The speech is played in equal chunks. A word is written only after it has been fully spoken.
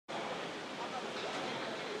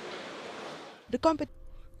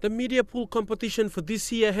The media pool competition for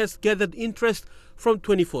this year has gathered interest from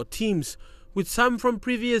 24 teams, with some from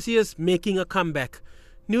previous years making a comeback.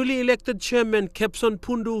 Newly elected chairman Kepson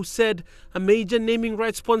Pundu said a major naming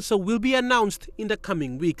rights sponsor will be announced in the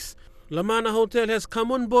coming weeks. Lamana Hotel has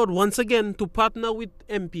come on board once again to partner with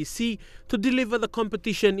MPC to deliver the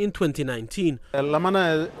competition in 2019.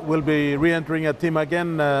 Lamana will be re-entering a team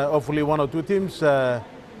again, hopefully one or two teams.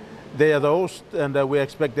 They are the host, and we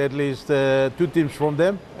expect at least 2 teams from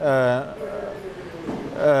them,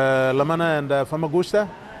 Lamana and Famagusta.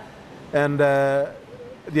 And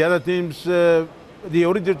the other teams, the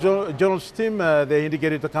original journals team, they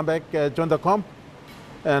indicated to come back, join the comp.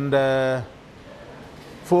 And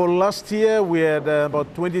for last year, we had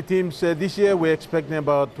about 20 teams. This year, we're expecting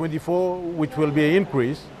about 24, which will be an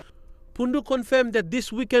increase. Pundu confirmed that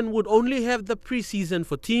this weekend would only have the pre-season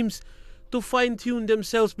for teams to fine-tune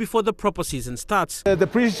themselves before the proper season starts. The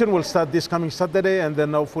pre-season will start this coming Saturday, and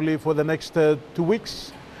then hopefully for the next 2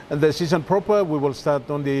 weeks. And the season proper, we will start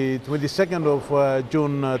on the 22nd of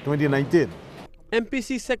June 2019.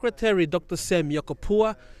 MPC Secretary Dr. Sam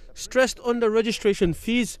Yakopua stressed on the registration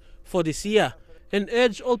fees for this year and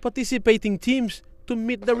urged all participating teams to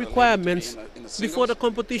meet the requirements before the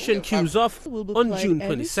competition cues off on June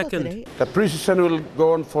 22nd. The pre-season will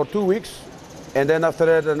go on for 2 weeks, and then after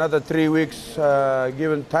that another 3 weeks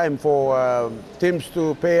given time for teams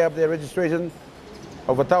to pay up their registration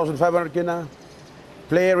of 1,500 kina,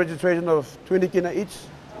 player registration of 20 kina each,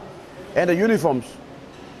 and the uniforms.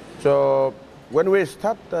 So when we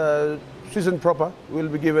start season proper, we'll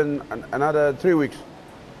be given another 3 weeks.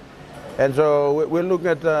 And so we're looking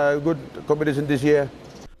at good competition this year.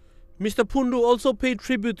 Mr. Pundu also paid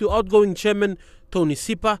tribute to outgoing chairman Tony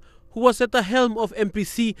Sipa, who was at the helm of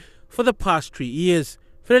MPC for the past 3 years.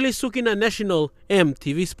 Freli Sukina National,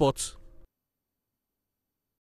 Emtv Sports.